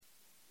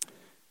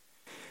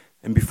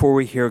And before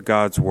we hear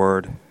God's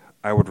word,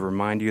 I would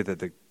remind you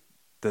that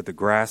the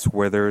grass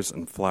withers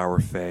and flower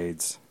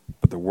fades,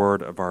 but the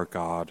word of our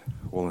God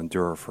will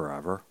endure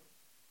forever.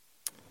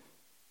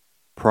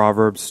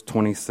 Proverbs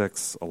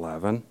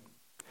 26:11.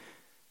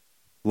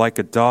 Like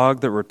a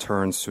dog that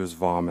returns to his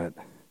vomit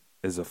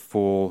is a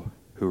fool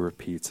who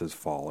repeats his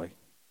folly.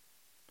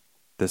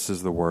 This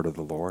is the word of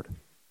the Lord.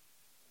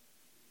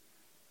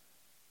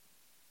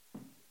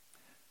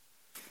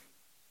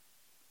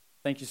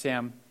 Thank you,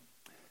 Sam.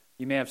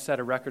 You may have set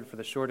a record for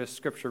the shortest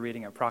scripture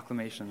reading at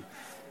Proclamation.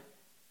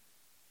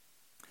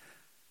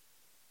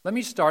 Let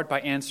me start by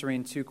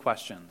answering two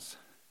questions.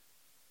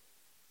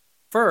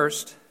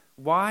 First,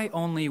 why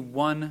only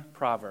one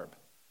proverb?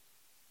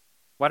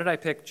 Why did I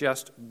pick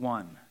just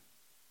one?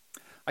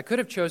 I could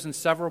have chosen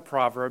several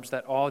proverbs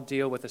that all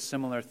deal with a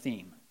similar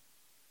theme.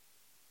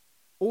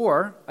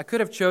 Or I could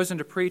have chosen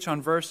to preach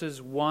on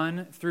verses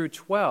 1 through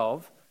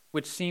 12,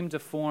 which seem to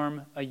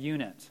form a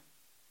unit.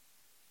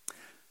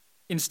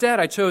 Instead,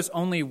 I chose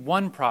only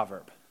one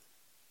proverb.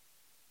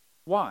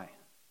 Why?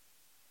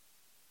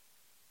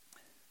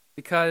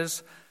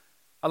 Because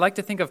I like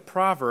to think of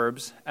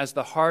Proverbs as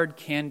the hard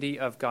candy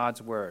of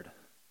God's word.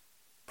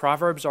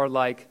 Proverbs are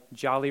like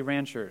Jolly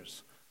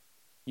Ranchers.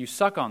 You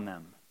suck on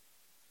them.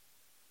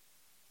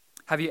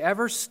 Have you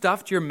ever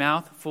stuffed your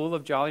mouth full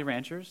of Jolly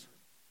Ranchers?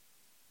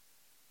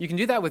 You can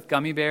do that with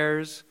gummy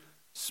bears,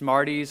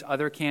 Smarties,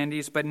 other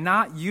candies, but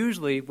not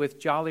usually with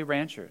Jolly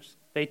Ranchers.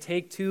 They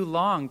take too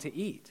long to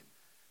eat.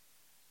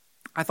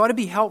 I thought it'd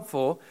be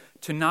helpful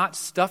to not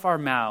stuff our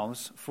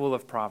mouths full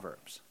of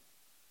Proverbs.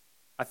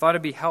 I thought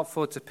it'd be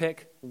helpful to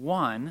pick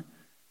one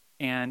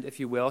and, if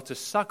you will, to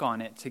suck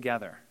on it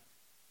together.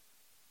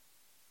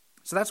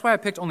 So that's why I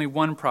picked only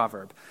one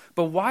proverb.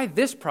 But why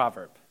this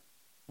proverb?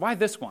 Why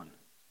this one?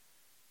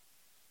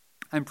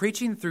 I'm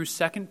preaching through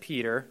 2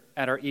 Peter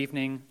at our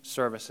evening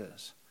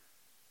services.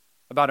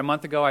 About a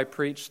month ago, I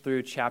preached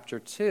through chapter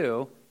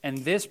 2, and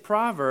this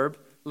proverb,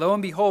 lo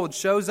and behold,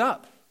 shows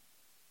up.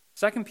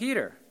 2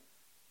 Peter.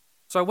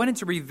 So I wanted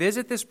to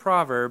revisit this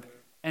proverb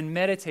and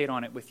meditate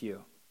on it with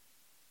you.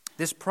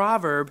 This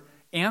proverb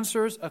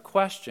answers a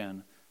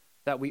question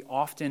that we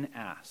often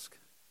ask.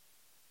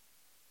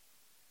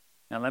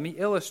 Now let me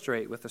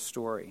illustrate with a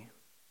story.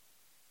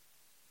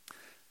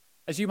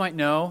 As you might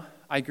know,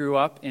 I grew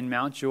up in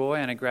Mount Joy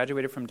and I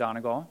graduated from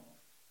Donegal.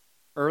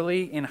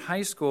 Early in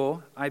high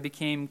school, I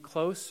became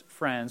close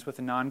friends with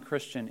a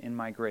non-Christian in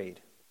my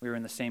grade. We were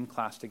in the same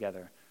class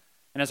together.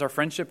 And as our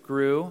friendship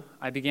grew,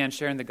 I began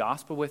sharing the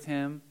gospel with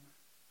him.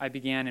 I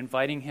began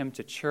inviting him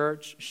to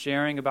church,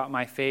 sharing about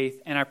my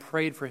faith, and I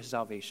prayed for his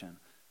salvation.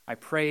 I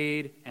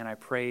prayed and I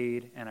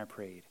prayed and I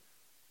prayed.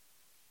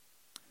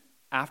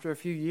 After a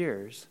few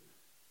years,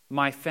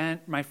 my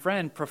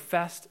friend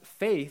professed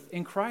faith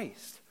in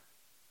Christ.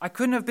 I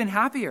couldn't have been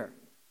happier.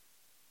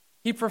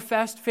 He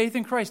professed faith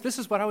in Christ. This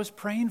is what I was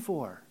praying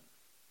for.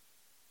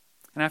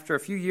 And after a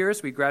few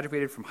years, we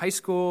graduated from high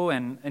school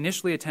and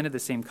initially attended the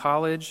same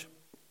college.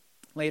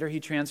 Later,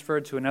 he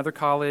transferred to another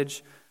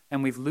college,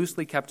 and we've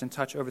loosely kept in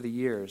touch over the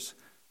years.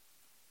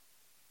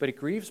 But it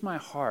grieves my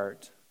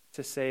heart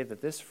to say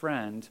that this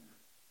friend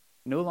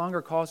no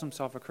longer calls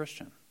himself a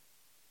Christian.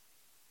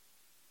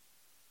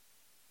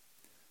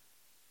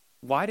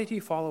 Why did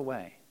he fall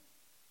away?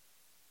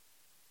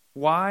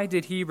 Why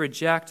did he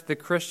reject the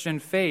Christian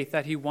faith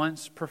that he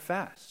once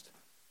professed?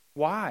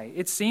 Why?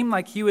 It seemed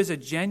like he was a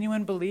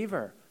genuine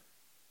believer,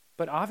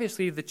 but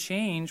obviously the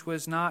change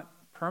was not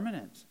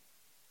permanent.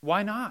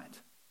 Why not?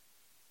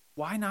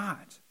 Why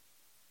not?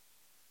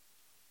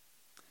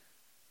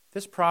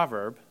 This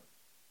proverb,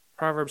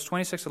 Proverbs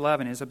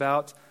 26:11, is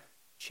about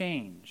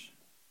change,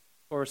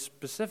 or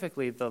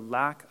specifically the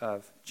lack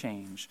of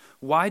change.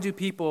 Why do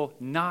people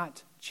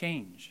not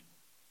change?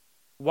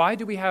 Why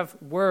do we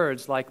have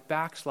words like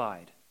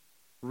backslide,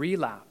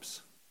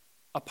 relapse,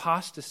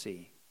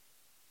 apostasy?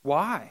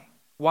 Why?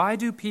 Why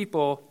do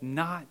people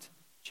not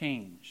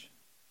change?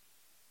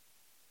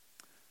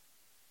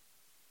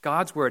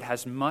 God's word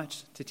has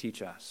much to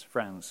teach us,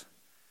 friends.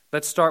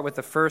 Let's start with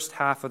the first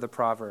half of the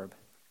proverb.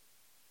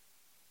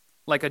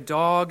 Like a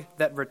dog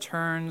that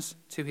returns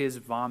to his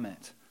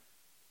vomit.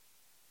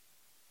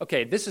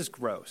 Okay, this is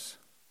gross.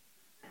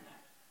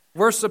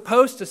 We're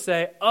supposed to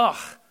say,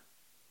 ugh,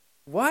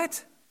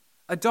 what?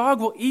 A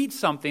dog will eat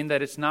something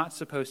that it's not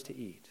supposed to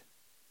eat.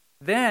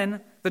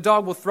 Then the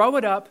dog will throw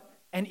it up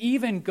and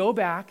even go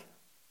back,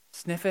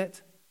 sniff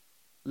it,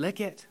 lick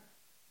it,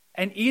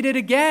 and eat it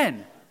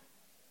again.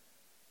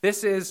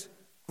 This is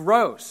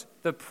gross.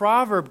 The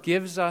proverb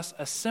gives us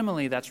a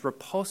simile that's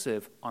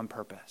repulsive on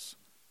purpose.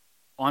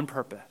 On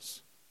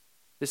purpose.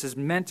 This is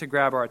meant to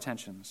grab our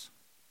attentions.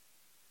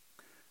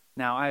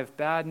 Now, I have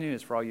bad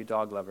news for all you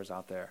dog lovers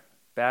out there.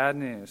 Bad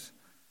news.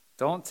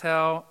 Don't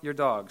tell your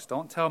dogs.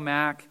 Don't tell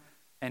Mac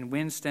and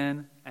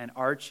Winston and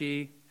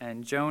Archie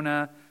and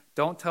Jonah.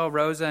 Don't tell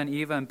Rosa and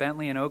Eva and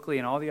Bentley and Oakley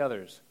and all the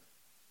others.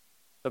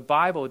 The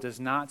Bible does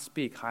not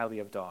speak highly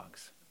of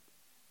dogs.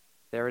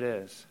 There it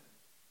is.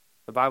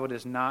 The Bible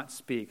does not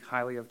speak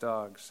highly of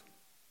dogs.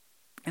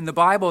 In the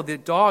Bible, the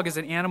dog is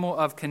an animal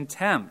of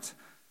contempt.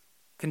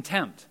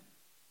 Contempt.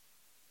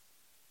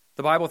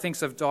 The Bible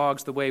thinks of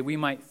dogs the way we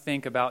might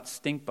think about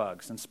stink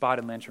bugs and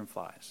spotted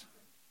lanternflies.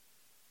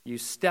 You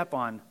step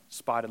on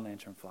spotted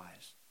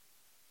lanternflies.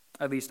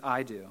 At least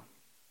I do.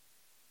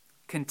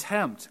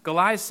 Contempt.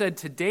 Goliath said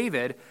to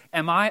David,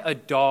 "Am I a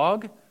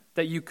dog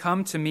that you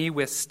come to me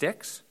with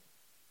sticks?"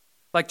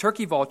 Like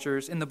turkey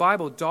vultures, in the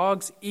Bible,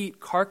 dogs eat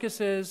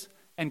carcasses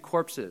and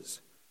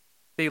corpses.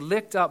 They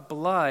licked up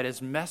blood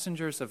as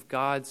messengers of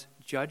God's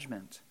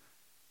judgment.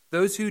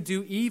 Those who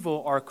do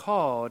evil are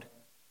called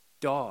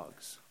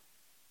dogs.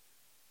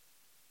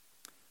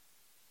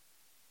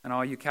 And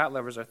all you cat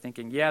lovers are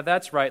thinking, yeah,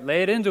 that's right,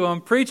 lay it into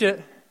them, preach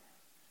it.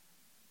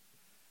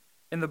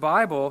 In the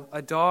Bible,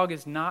 a dog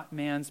is not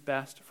man's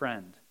best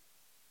friend.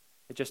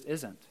 It just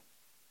isn't.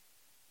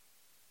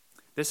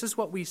 This is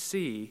what we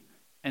see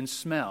and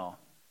smell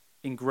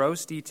in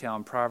gross detail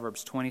in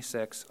Proverbs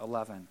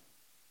 26:11.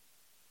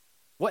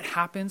 What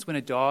happens when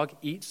a dog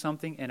eats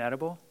something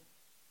inedible?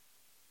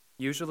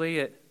 Usually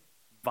it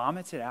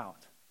vomits it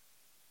out.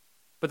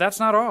 But that's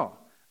not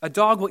all. A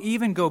dog will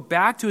even go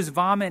back to his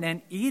vomit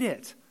and eat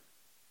it.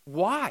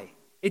 Why?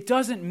 It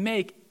doesn't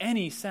make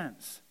any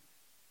sense.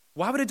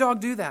 Why would a dog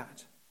do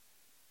that?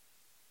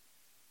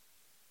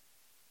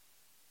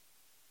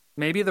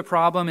 Maybe the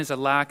problem is a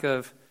lack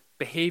of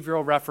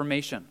behavioral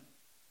reformation.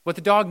 What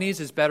the dog needs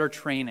is better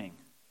training.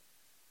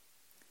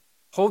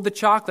 Hold the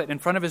chocolate in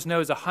front of his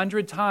nose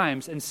 100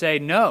 times and say,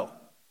 "No,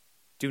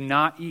 do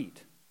not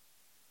eat."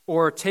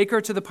 Or take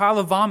her to the pile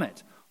of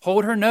vomit,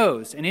 hold her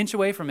nose an inch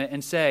away from it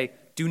and say,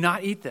 "Do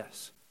not eat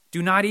this.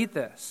 Do not eat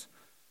this."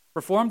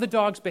 Reform the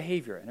dog's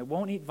behavior and it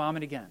won't eat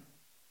vomit again.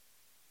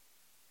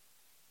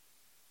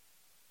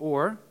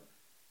 Or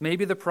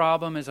maybe the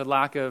problem is a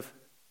lack of,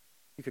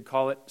 you could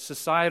call it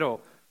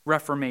societal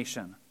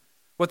reformation.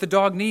 What the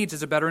dog needs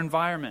is a better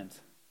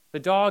environment. The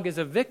dog is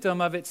a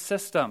victim of its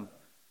system.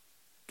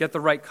 Get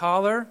the right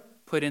collar,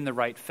 put in the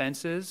right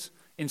fences,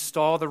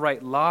 install the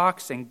right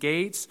locks and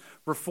gates,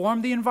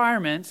 reform the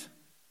environment,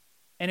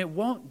 and it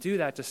won't do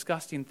that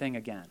disgusting thing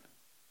again.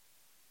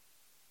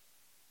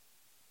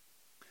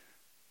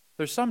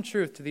 There's some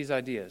truth to these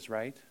ideas,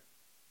 right?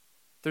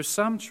 There's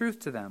some truth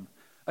to them.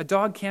 A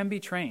dog can be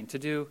trained to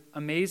do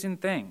amazing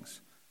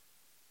things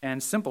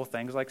and simple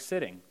things like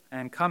sitting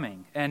and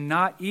coming and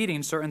not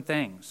eating certain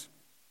things.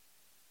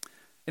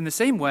 In the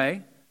same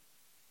way,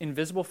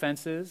 invisible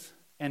fences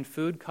and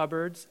food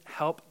cupboards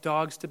help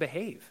dogs to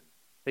behave.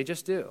 They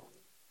just do.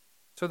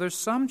 So there's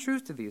some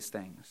truth to these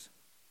things.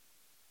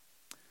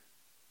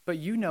 But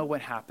you know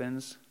what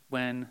happens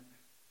when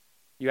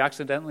you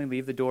accidentally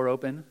leave the door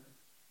open,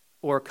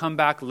 or come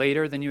back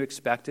later than you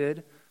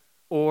expected,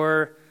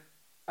 or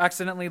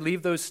accidentally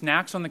leave those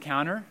snacks on the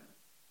counter.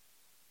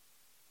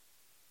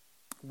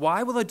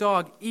 Why will a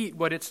dog eat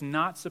what it's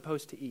not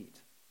supposed to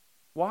eat?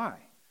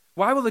 Why?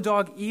 Why will a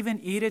dog even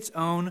eat its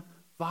own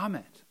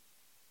vomit?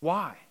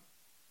 Why?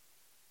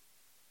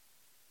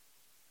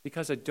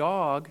 Because a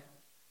dog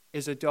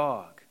is a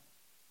dog.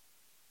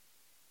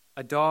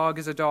 A dog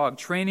is a dog.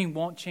 Training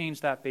won't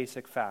change that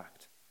basic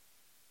fact.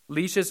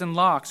 Leashes and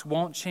locks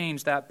won't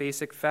change that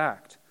basic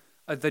fact.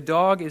 The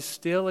dog is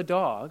still a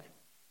dog,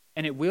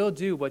 and it will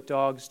do what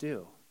dogs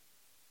do.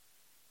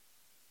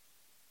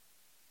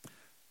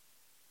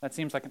 That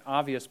seems like an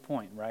obvious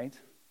point, right?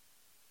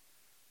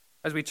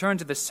 As we turn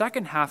to the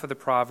second half of the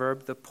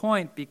proverb, the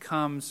point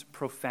becomes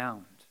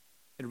profound.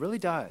 It really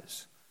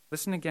does.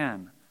 Listen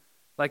again.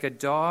 Like a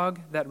dog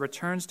that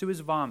returns to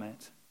his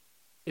vomit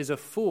is a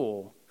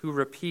fool who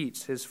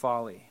repeats his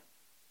folly.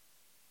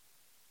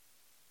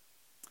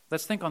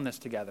 Let's think on this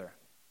together.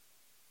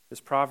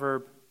 This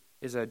proverb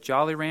is a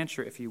Jolly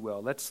Rancher, if you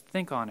will. Let's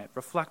think on it,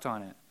 reflect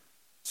on it.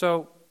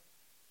 So,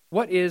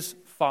 what is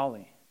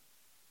folly?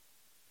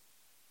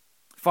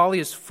 Folly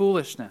is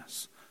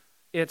foolishness.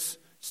 It's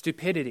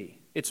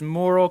stupidity. It's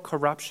moral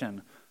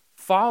corruption.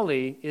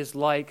 Folly is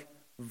like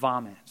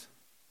vomit.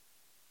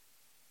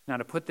 Now,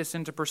 to put this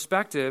into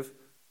perspective,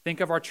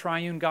 think of our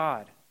triune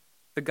God,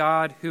 the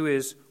God who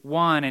is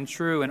one and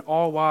true and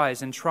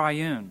all-wise and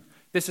triune.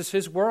 This is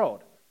his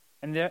world,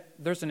 and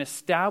there's an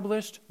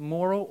established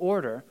moral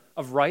order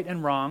of right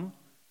and wrong,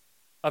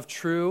 of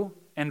true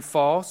and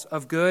false,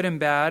 of good and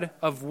bad,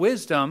 of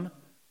wisdom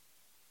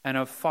and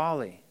of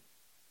folly.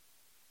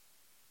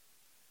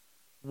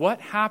 What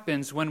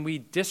happens when we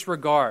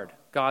disregard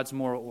God's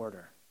moral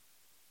order?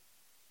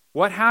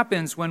 What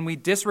happens when we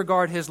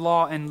disregard his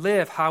law and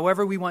live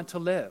however we want to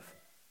live?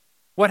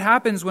 What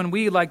happens when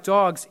we, like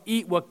dogs,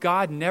 eat what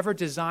God never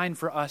designed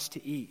for us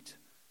to eat?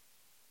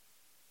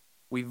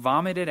 We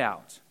vomit it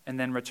out and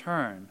then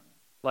return,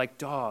 like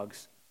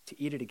dogs, to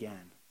eat it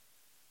again.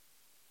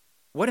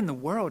 What in the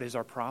world is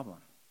our problem?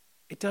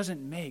 It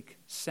doesn't make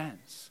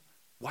sense.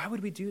 Why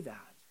would we do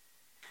that?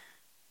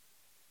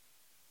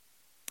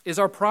 Is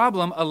our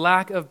problem a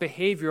lack of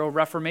behavioral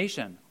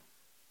reformation?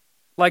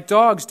 Like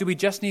dogs, do we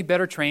just need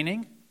better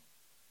training?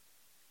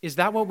 Is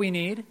that what we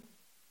need?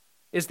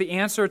 Is the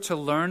answer to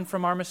learn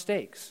from our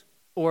mistakes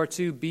or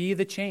to be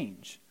the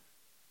change?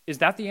 Is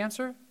that the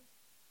answer?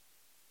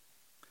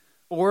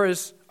 Or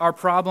is our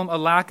problem a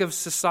lack of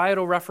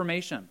societal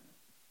reformation?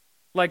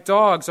 Like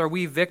dogs, are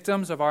we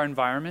victims of our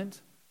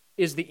environment?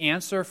 Is the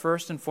answer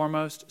first and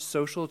foremost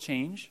social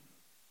change?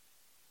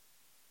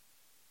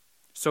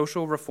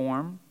 Social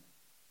reform?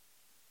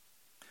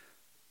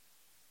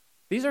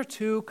 These are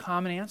two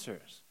common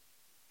answers.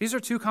 These are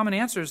two common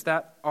answers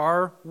that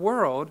our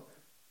world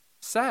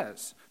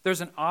says.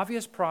 There's an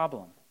obvious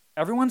problem.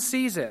 Everyone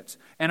sees it.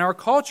 And our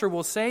culture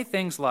will say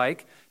things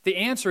like, the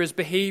answer is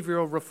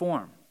behavioral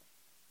reform.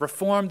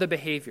 Reform the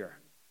behavior.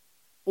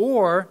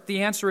 Or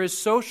the answer is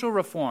social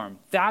reform.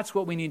 That's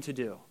what we need to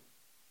do.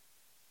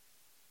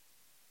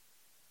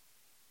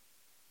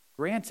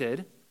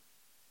 Granted,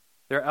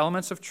 there are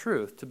elements of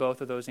truth to both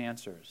of those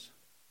answers.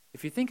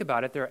 If you think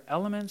about it, there are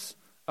elements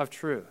of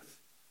truth.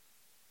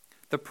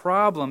 The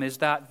problem is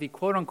that the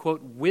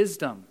quote-unquote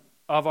wisdom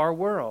of our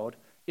world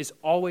is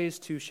always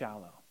too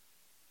shallow.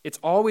 It's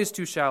always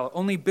too shallow.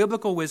 Only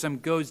biblical wisdom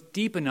goes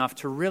deep enough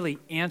to really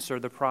answer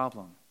the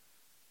problem.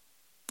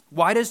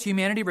 Why does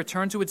humanity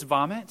return to its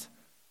vomit?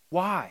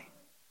 Why?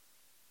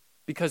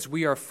 Because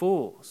we are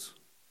fools.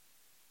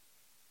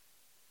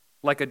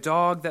 Like a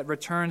dog that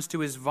returns to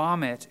his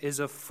vomit is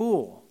a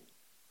fool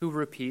who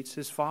repeats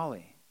his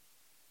folly.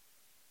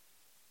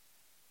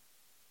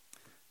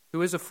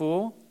 Who is a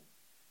fool?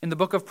 In the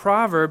book of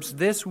Proverbs,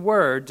 this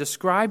word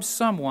describes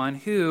someone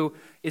who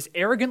is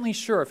arrogantly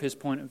sure of his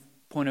point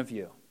of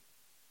view.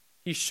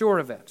 He's sure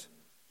of it.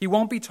 He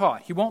won't be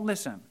taught. He won't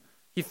listen.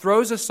 He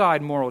throws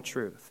aside moral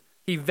truth.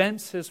 He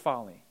vents his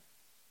folly.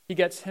 He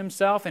gets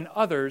himself and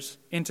others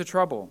into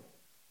trouble.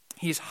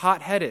 He's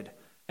hot-headed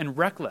and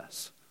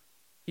reckless.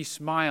 He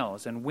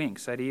smiles and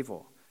winks at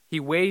evil. He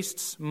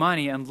wastes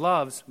money and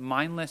loves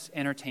mindless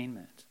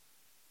entertainment.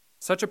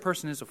 Such a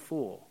person is a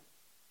fool,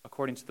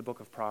 according to the book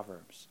of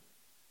Proverbs.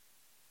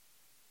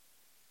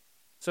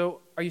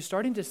 So, are you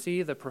starting to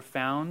see the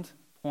profound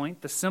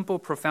point, the simple,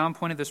 profound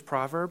point of this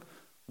proverb?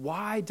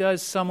 Why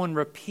does someone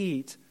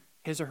repeat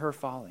his or her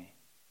folly?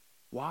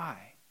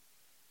 Why?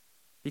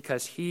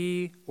 Because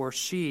he or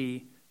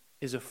she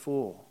is a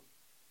fool.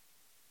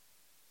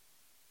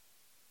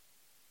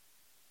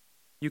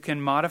 You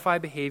can modify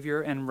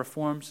behavior and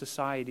reform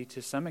society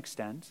to some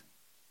extent,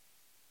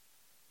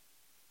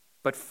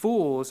 but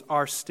fools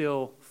are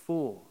still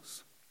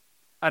fools.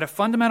 At a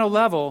fundamental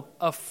level,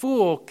 a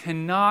fool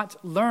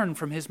cannot learn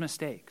from his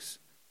mistakes.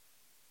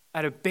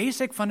 At a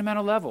basic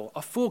fundamental level,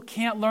 a fool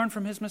can't learn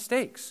from his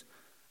mistakes.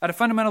 At a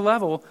fundamental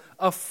level,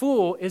 a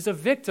fool is a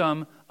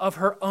victim of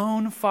her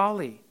own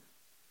folly.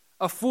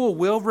 A fool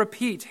will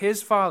repeat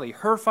his folly,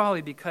 her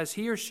folly, because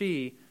he or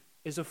she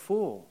is a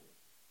fool.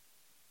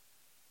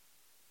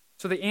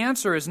 So the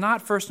answer is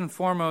not first and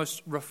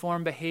foremost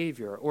reform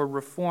behavior or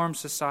reform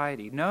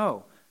society.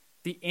 No,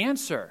 the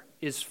answer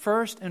is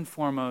first and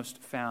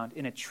foremost found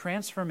in a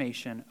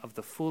transformation of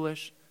the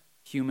foolish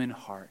human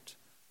heart.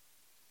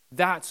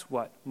 That's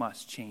what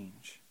must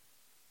change.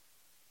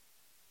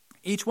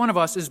 Each one of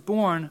us is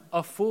born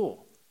a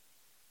fool.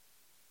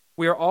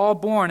 We are all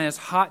born as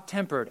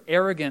hot-tempered,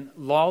 arrogant,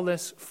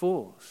 lawless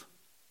fools.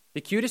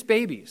 The cutest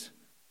babies,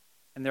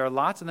 and there are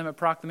lots of them at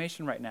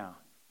Proclamation right now,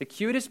 the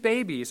cutest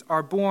babies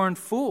are born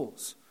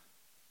fools.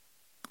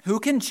 Who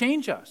can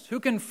change us? Who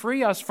can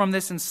free us from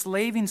this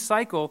enslaving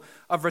cycle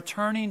of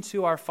returning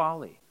to our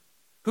folly?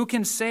 Who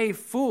can save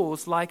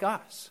fools like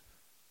us?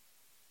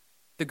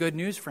 The good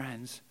news,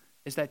 friends,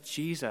 is that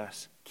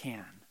Jesus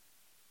can.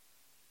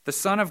 The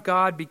Son of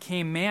God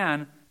became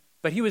man,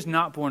 but he was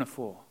not born a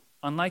fool.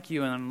 Unlike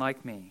you and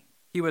unlike me,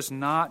 he was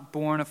not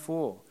born a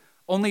fool.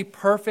 Only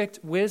perfect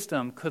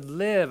wisdom could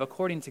live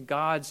according to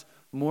God's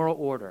moral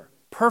order.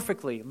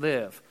 Perfectly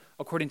live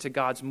according to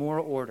God's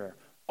moral order.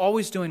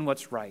 Always doing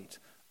what's right.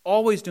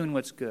 Always doing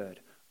what's good.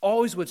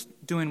 Always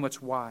doing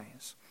what's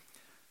wise.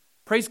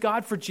 Praise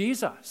God for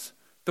Jesus,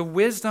 the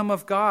wisdom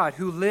of God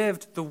who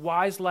lived the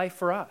wise life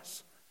for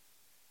us.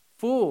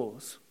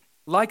 Fools,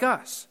 like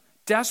us,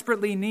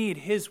 desperately need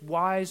his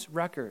wise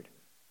record,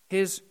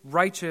 his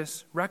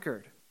righteous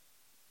record.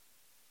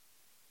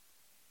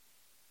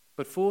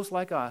 But fools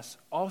like us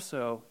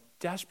also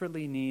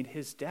desperately need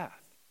his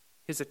death,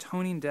 his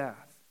atoning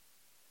death.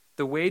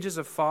 The wages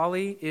of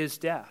folly is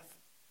death.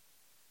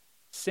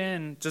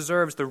 Sin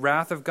deserves the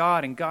wrath of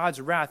God, and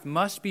God's wrath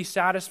must be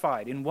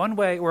satisfied in one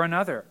way or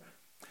another.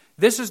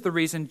 This is the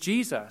reason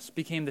Jesus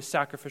became the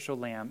sacrificial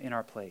lamb in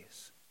our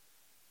place.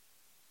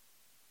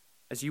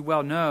 As you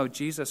well know,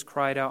 Jesus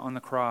cried out on the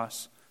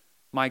cross,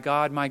 my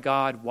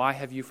God, why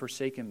have you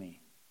forsaken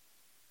me?"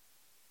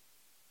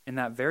 In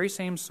that very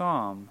same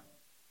psalm,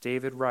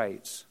 David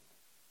writes,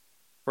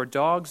 "For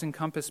dogs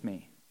encompass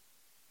me,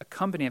 a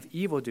company of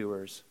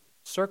evildoers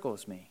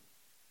circles me.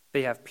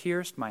 They have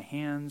pierced my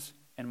hands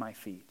and my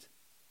feet."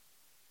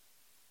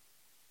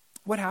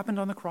 What happened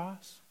on the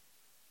cross?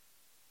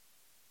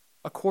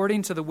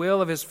 According to the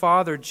will of his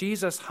Father,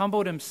 Jesus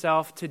humbled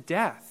himself to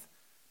death.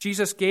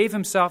 Jesus gave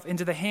himself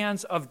into the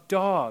hands of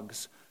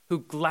dogs who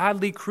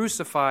gladly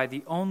crucify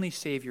the only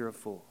Savior of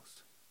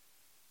fools.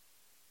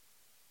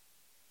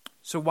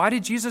 So why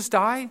did Jesus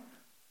die?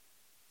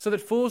 So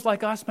that fools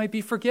like us might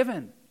be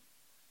forgiven.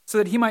 so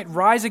that he might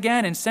rise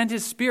again and send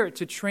his Spirit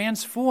to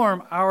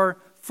transform our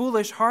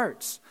foolish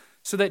hearts,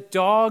 so that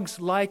dogs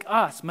like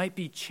us might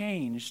be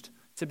changed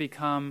to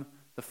become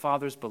the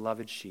Father's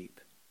beloved sheep.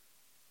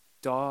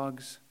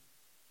 Dogs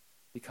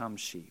become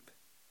sheep.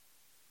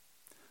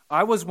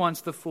 I was once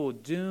the fool,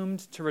 doomed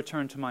to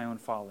return to my own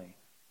folly.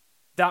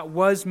 That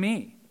was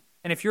me.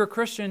 And if you're a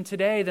Christian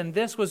today, then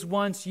this was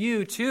once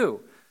you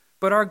too.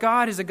 But our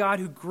God is a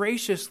God who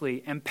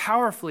graciously and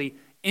powerfully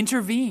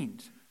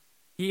intervened.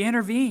 He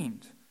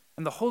intervened,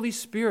 and the Holy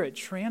Spirit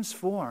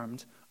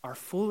transformed our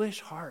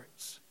foolish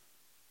hearts.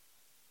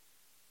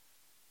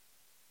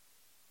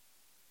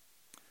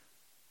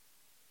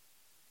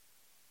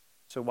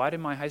 So why did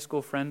my high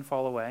school friend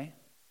fall away?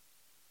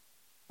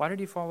 Why did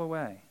he fall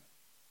away?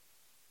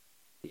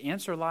 The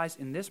answer lies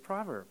in this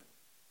proverb.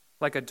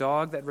 Like a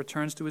dog that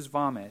returns to his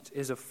vomit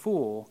is a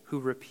fool who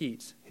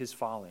repeats his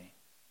folly.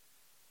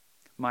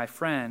 My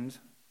friend,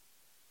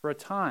 for a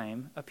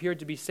time, appeared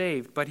to be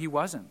saved, but he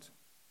wasn't.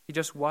 He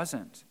just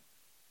wasn't.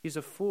 He's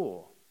a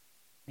fool.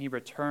 He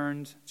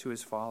returned to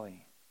his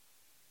folly.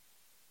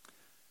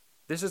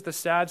 This is the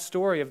sad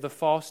story of the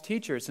false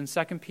teachers in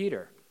 2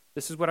 Peter.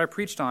 This is what I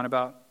preached on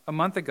about a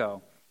month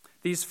ago.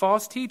 These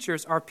false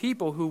teachers are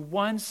people who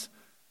once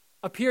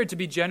appeared to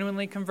be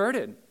genuinely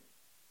converted.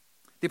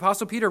 The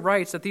Apostle Peter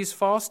writes that these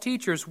false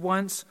teachers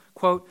once,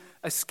 quote,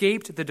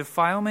 escaped the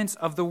defilements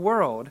of the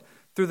world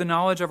through the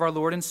knowledge of our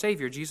Lord and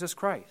Savior, Jesus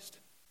Christ.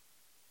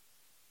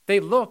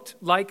 They looked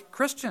like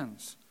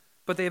Christians,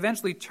 but they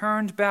eventually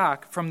turned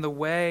back from the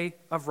way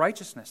of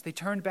righteousness. They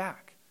turned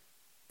back.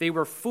 They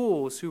were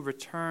fools who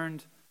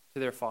returned to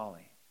their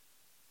folly.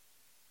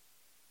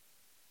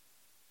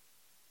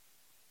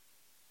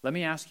 Let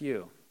me ask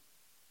you,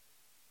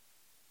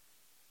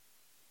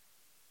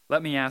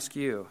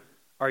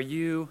 are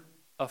you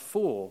a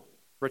fool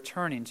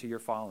returning to your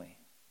folly?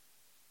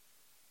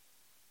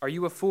 Are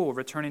you a fool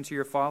returning to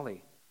your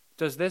folly?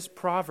 Does this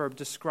proverb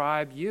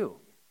describe you?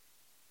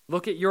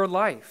 Look at your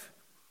life.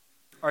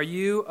 Are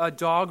you a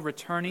dog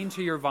returning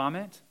to your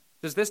vomit?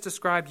 Does this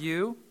describe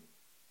you?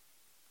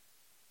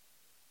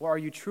 Or are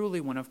you truly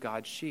one of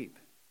God's sheep?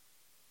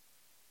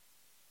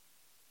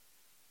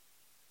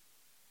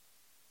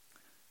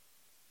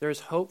 There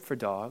is hope for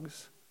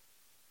dogs.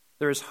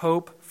 There is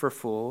hope for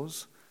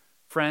fools.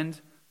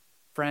 Friends,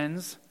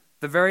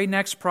 the very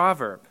next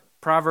proverb,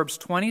 Proverbs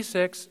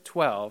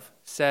 26:12,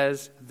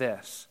 says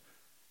this.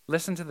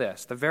 Listen to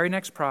this, the very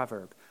next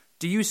proverb.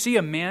 Do you see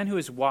a man who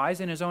is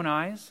wise in his own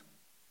eyes?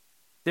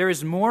 There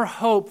is more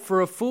hope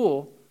for a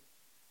fool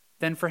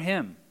than for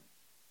him.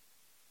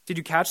 Did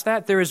you catch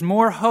that? There is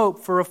more hope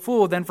for a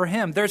fool than for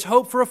him. There's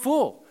hope for a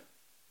fool.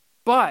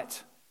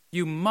 But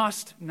you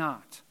must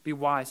not be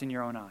wise in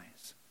your own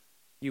eyes.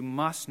 You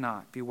must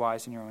not be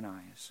wise in your own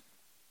eyes.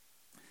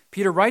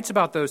 Peter writes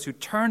about those who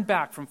turned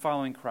back from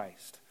following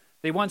Christ.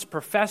 They once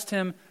professed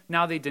him,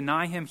 now they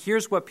deny him.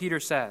 Here's what Peter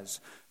says.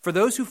 For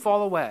those who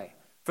fall away,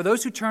 for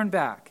those who turn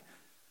back,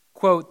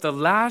 quote, the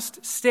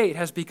last state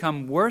has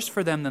become worse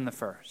for them than the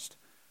first.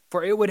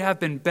 For it would have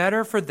been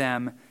better for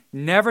them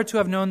never to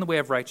have known the way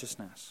of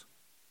righteousness.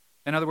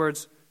 In other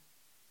words,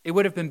 it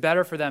would have been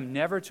better for them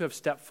never to have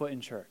stepped foot in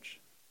church,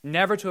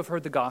 never to have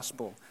heard the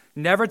gospel,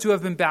 never to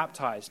have been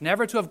baptized,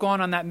 never to have gone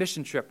on that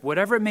mission trip,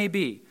 whatever it may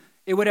be.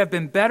 It would have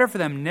been better for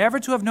them never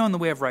to have known the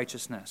way of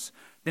righteousness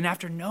than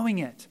after knowing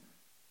it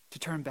to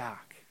turn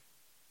back.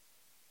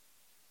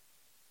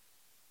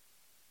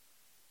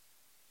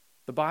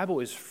 The Bible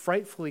is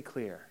frightfully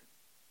clear.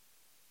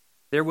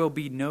 There will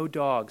be no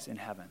dogs in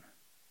heaven.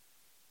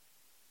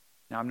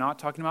 Now, I'm not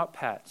talking about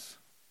pets.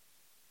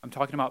 I'm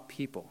talking about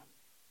people.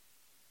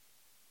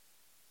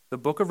 The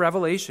book of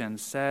Revelation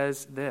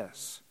says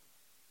this.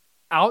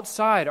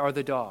 Outside are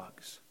the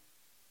dogs.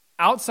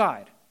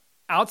 Outside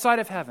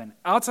of heaven,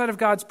 outside of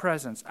God's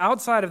presence,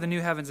 outside of the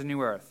new heavens and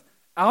new earth.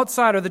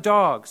 Outside are the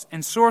dogs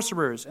and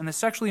sorcerers and the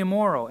sexually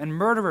immoral and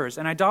murderers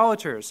and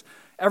idolaters,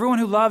 everyone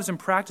who loves and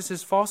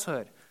practices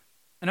falsehood.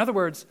 In other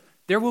words,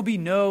 there will be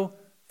no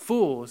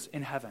fools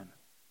in heaven.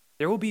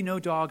 There will be no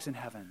dogs in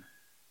heaven,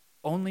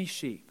 only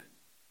sheep.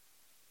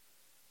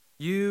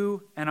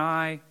 You and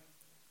I,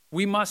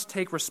 we must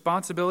take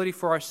responsibility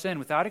for our sin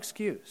without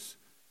excuse,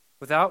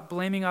 without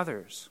blaming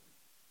others.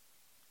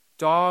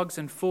 Dogs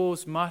and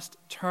fools must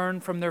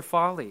turn from their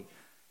folly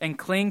and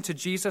cling to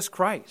Jesus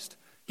Christ.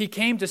 He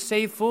came to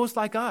save fools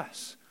like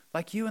us,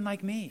 like you and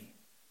like me.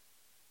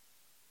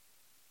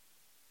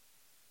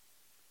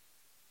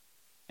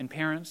 And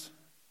parents,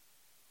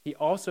 he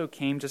also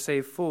came to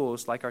save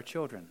fools like our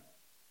children.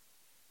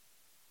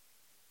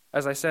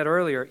 As I said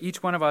earlier,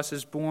 each one of us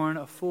is born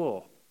a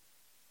fool.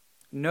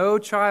 No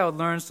child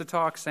learns to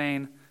talk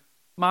saying,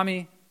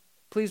 Mommy,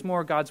 please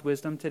more God's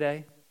wisdom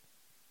today.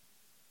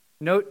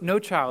 No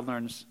child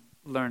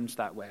learns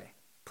that way.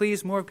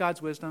 Please, more of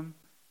God's wisdom.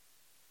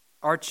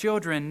 Our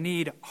children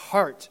need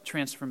heart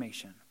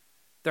transformation.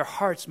 Their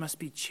hearts must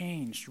be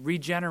changed,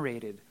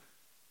 regenerated.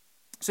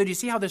 So do you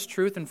see how this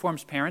truth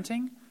informs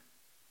parenting?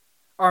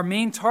 Our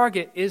main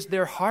target is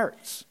their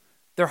hearts,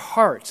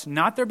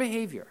 not their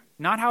behavior,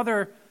 not how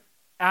they're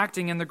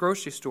acting in the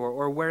grocery store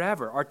or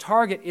wherever. Our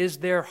target is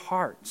their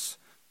hearts.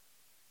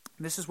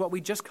 This is what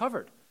we just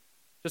covered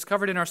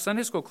in our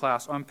Sunday school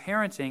class on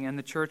parenting and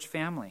the church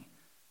family.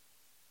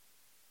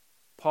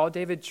 Paul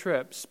David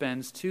Tripp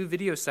spends 2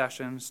 video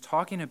sessions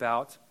talking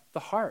about the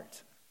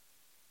heart.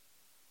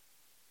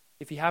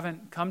 If you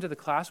haven't come to the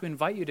class, we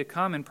invite you to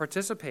come and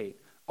participate.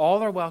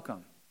 All are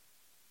welcome.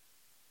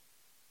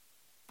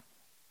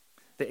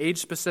 The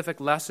age-specific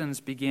lessons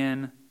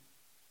begin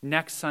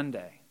next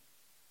Sunday.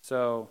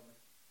 So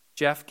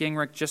Jeff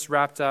Gingirch just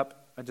wrapped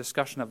up a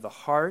discussion of the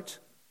heart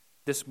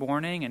this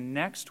morning, and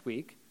next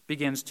week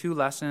begins 2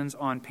 lessons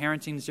on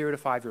parenting 0 to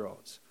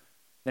 5-year-olds.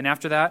 Then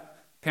after that,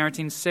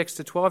 parenting 6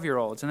 to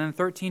 12-year-olds, and then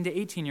 13 to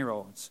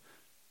 18-year-olds.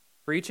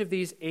 For each of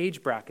these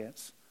age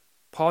brackets,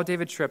 Paul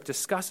David Tripp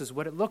discusses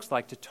what it looks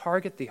like to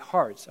target the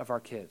hearts of our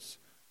kids.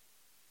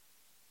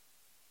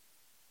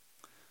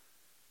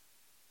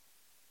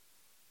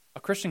 A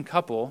Christian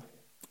couple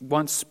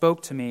once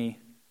spoke to me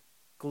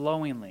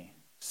glowingly,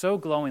 so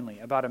glowingly,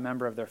 about a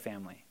member of their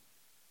family.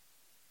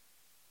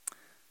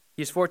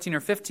 He's 14 or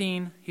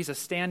 15. He's a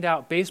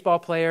standout baseball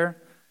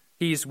player.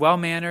 He's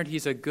well-mannered.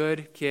 He's a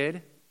good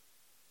kid.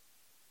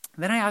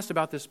 Then I asked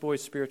about this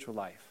boy's spiritual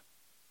life.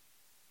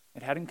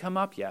 It hadn't come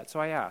up yet,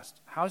 so I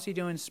asked, how's he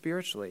doing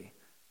spiritually?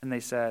 And they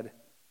said,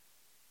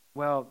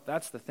 well,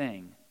 that's the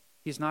thing.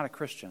 He's not a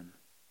Christian.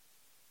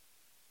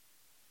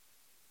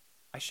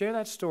 I share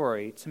that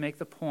story to make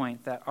the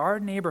point that our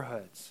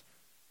neighborhoods,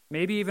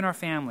 maybe even our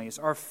families,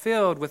 are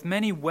filled with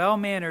many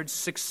well-mannered,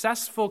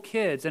 successful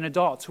kids and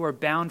adults who are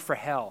bound for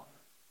hell.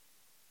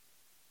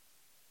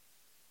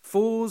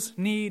 Fools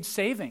need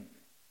saving.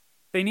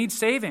 They need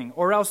saving,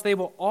 or else they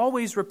will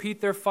always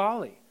repeat their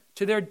folly,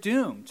 to their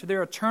doom, to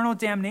their eternal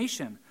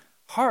damnation.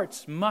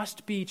 Hearts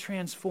must be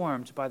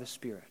transformed by the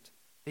Spirit.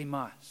 They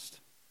must.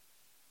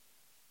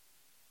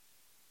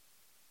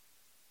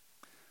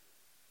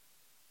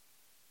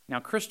 Now,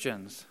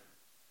 Christians,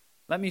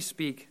 let me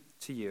speak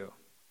to you.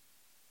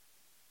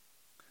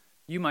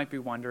 You might be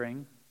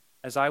wondering,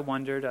 as I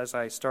wondered as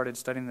I started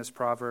studying this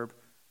proverb,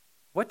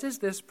 what does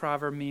this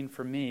proverb mean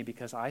for me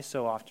because I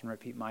so often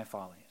repeat my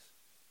follies?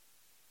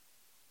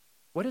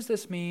 What does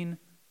this mean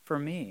for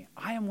me?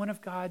 I am one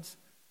of God's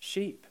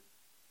sheep.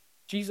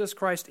 Jesus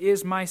Christ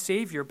is my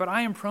Savior, but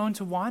I am prone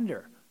to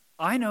wander.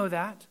 I know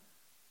that.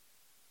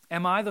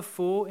 Am I the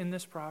fool in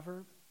this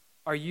proverb?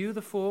 Are you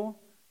the fool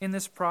in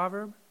this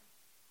proverb?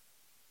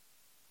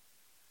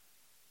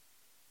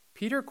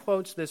 Peter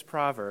quotes this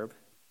proverb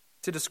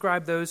to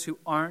describe those who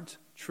aren't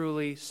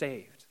truly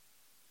saved.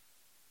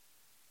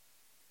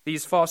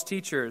 These false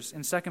teachers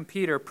in 2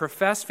 Peter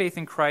profess faith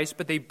in Christ,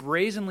 but they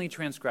brazenly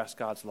transgress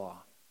God's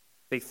law.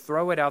 They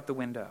throw it out the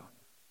window.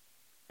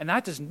 And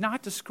that does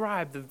not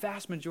describe the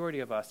vast majority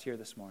of us here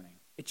this morning.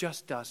 It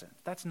just doesn't.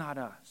 That's not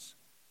us.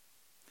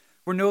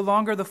 We're no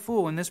longer the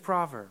fool in this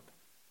proverb.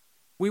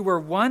 We were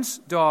once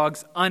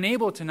dogs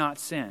unable to not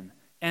sin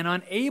and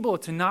unable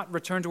to not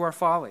return to our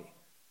folly.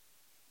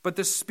 But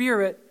the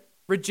Spirit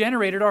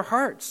regenerated our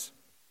hearts.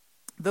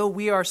 Though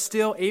we are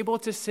still able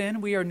to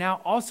sin, we are now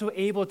also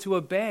able to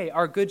obey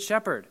our good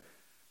shepherd.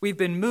 We've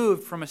been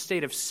moved from a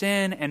state of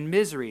sin and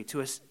misery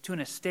to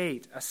a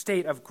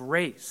state of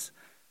grace.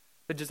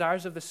 The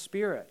desires of the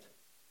Spirit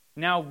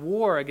now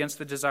war against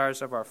the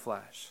desires of our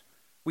flesh.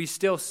 We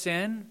still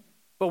sin,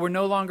 but we're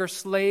no longer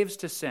slaves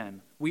to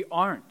sin. We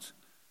aren't.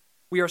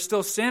 We are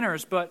still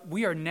sinners, but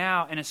we are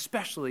now, and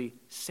especially,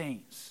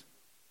 saints.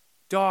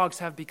 Dogs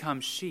have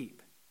become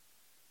sheep.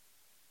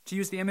 To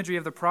use the imagery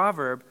of the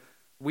proverb,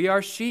 we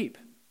are sheep,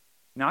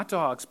 not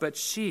dogs, but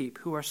sheep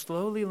who are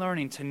slowly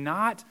learning to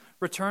not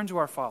return to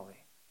our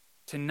folly,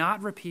 to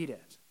not repeat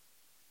it.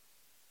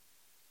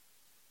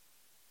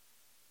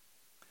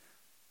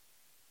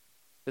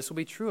 This will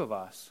be true of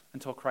us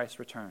until Christ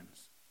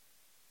returns.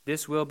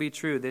 This will be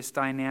true, this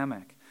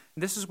dynamic.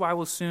 This is why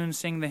we'll soon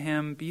sing the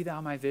hymn, Be Thou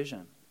My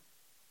Vision.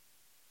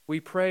 We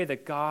pray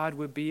that God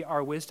would be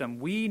our wisdom.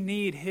 We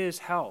need His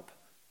help.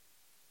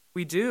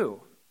 We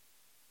do.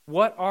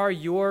 What are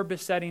your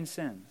besetting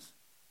sins?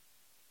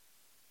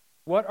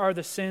 What are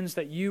the sins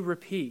that you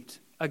repeat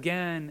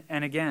again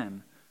and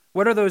again?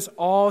 What are those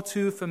all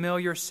too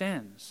familiar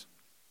sins?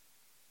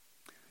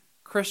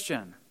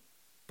 Christian,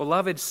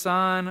 beloved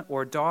son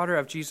or daughter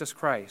of Jesus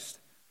Christ,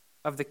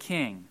 of the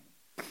King,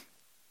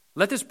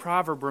 let this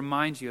proverb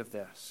remind you of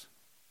this.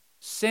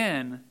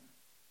 Sin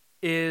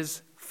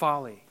is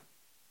folly.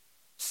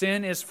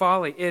 Sin is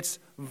folly. It's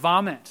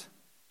vomit.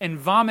 And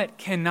vomit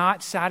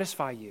cannot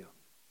satisfy you.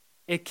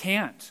 It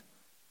can't.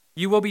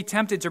 You will be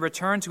tempted to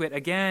return to it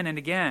again and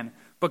again.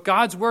 But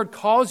God's word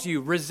calls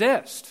you,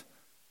 resist,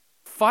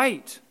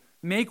 fight,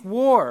 make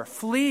war,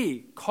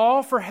 flee,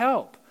 call for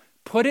help,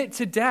 put it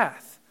to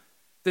death.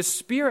 The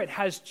Spirit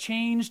has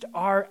changed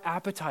our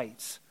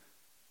appetites.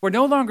 We're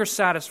no longer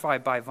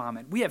satisfied by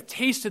vomit. We have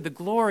tasted the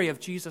glory of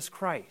Jesus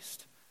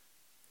Christ.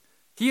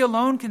 He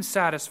alone can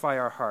satisfy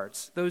our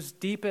hearts, those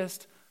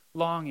deepest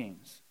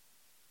longings.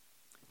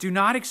 Do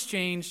not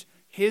exchange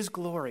His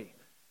glory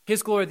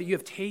that you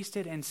have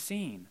tasted and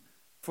seen,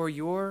 for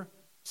your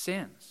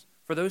sins,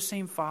 for those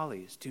same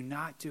follies. Do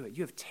not do it.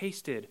 You have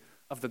tasted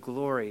of the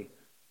glory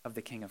of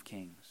the King of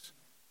Kings.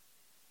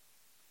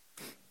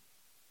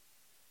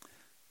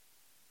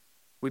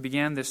 We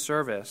began this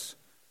service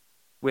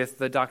with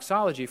the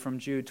doxology from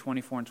Jude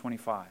 24 and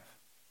 25.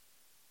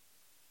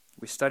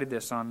 We studied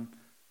this on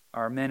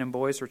our men and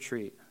boys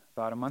retreat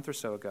about a month or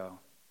so ago.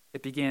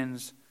 It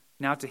begins,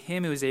 "Now to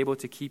him who is able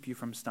to keep you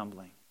from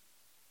stumbling."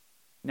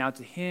 Now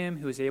to him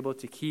who is able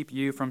to keep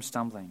you from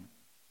stumbling.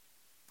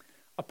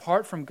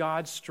 Apart from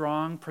God's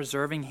strong,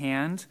 preserving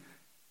hand,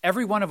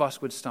 every one of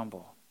us would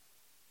stumble.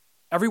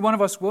 Every one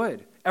of us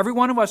would. Every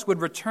one of us would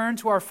return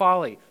to our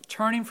folly,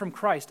 turning from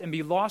Christ, and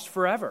be lost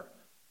forever.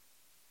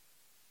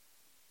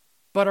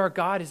 But our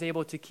God is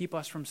able to keep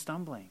us from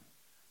stumbling.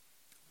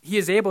 He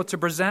is able to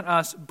present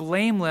us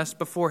blameless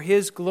before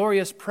his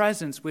glorious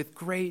presence with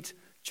great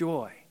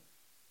joy.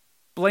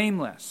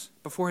 Blameless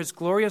before his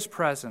glorious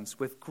presence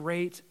with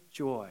great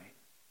joy.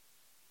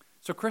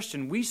 So,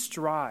 Christian, we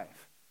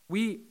strive.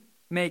 We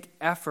make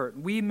effort.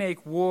 We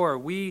make war.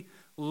 We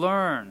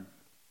learn.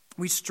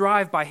 We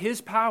strive by his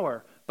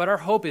power, but our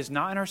hope is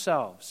not in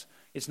ourselves.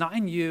 It's not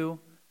in you.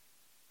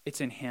 It's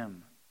in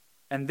him.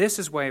 And this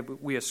is why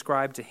we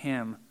ascribe to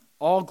him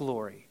all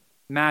glory,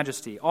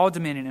 majesty, all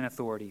dominion and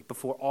authority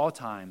before all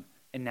time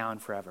and now and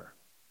forever.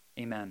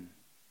 Amen.